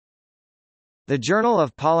The Journal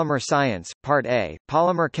of Polymer Science, Part A,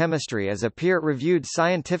 Polymer Chemistry is a peer-reviewed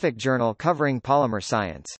scientific journal covering polymer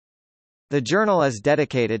science. The journal is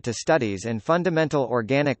dedicated to studies in fundamental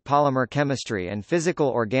organic polymer chemistry and physical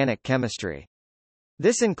organic chemistry.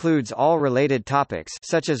 This includes all related topics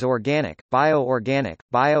such as organic, bioorganic,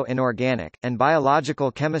 bioinorganic, and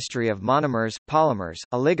biological chemistry of monomers, polymers,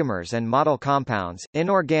 oligomers and model compounds,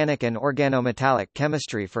 inorganic and organometallic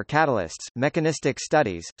chemistry for catalysts, mechanistic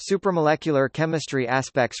studies, supramolecular chemistry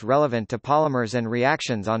aspects relevant to polymers and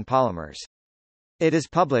reactions on polymers. It is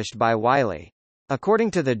published by Wiley.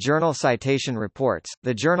 According to the Journal Citation Reports,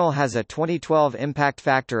 the journal has a 2012 impact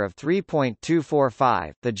factor of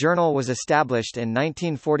 3.245. The journal was established in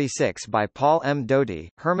 1946 by Paul M. Doty,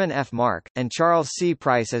 Herman F. Mark, and Charles C.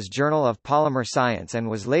 Price as Journal of Polymer Science and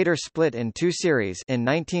was later split in two series in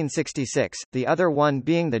 1966, the other one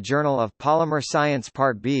being the Journal of Polymer Science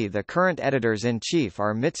Part B. The current editors-in-chief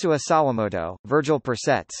are Mitsuo Sawamoto, Virgil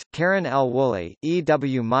Persetz, Karen L. Woolley, E.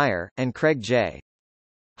 W. Meyer, and Craig J.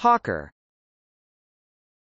 Hawker.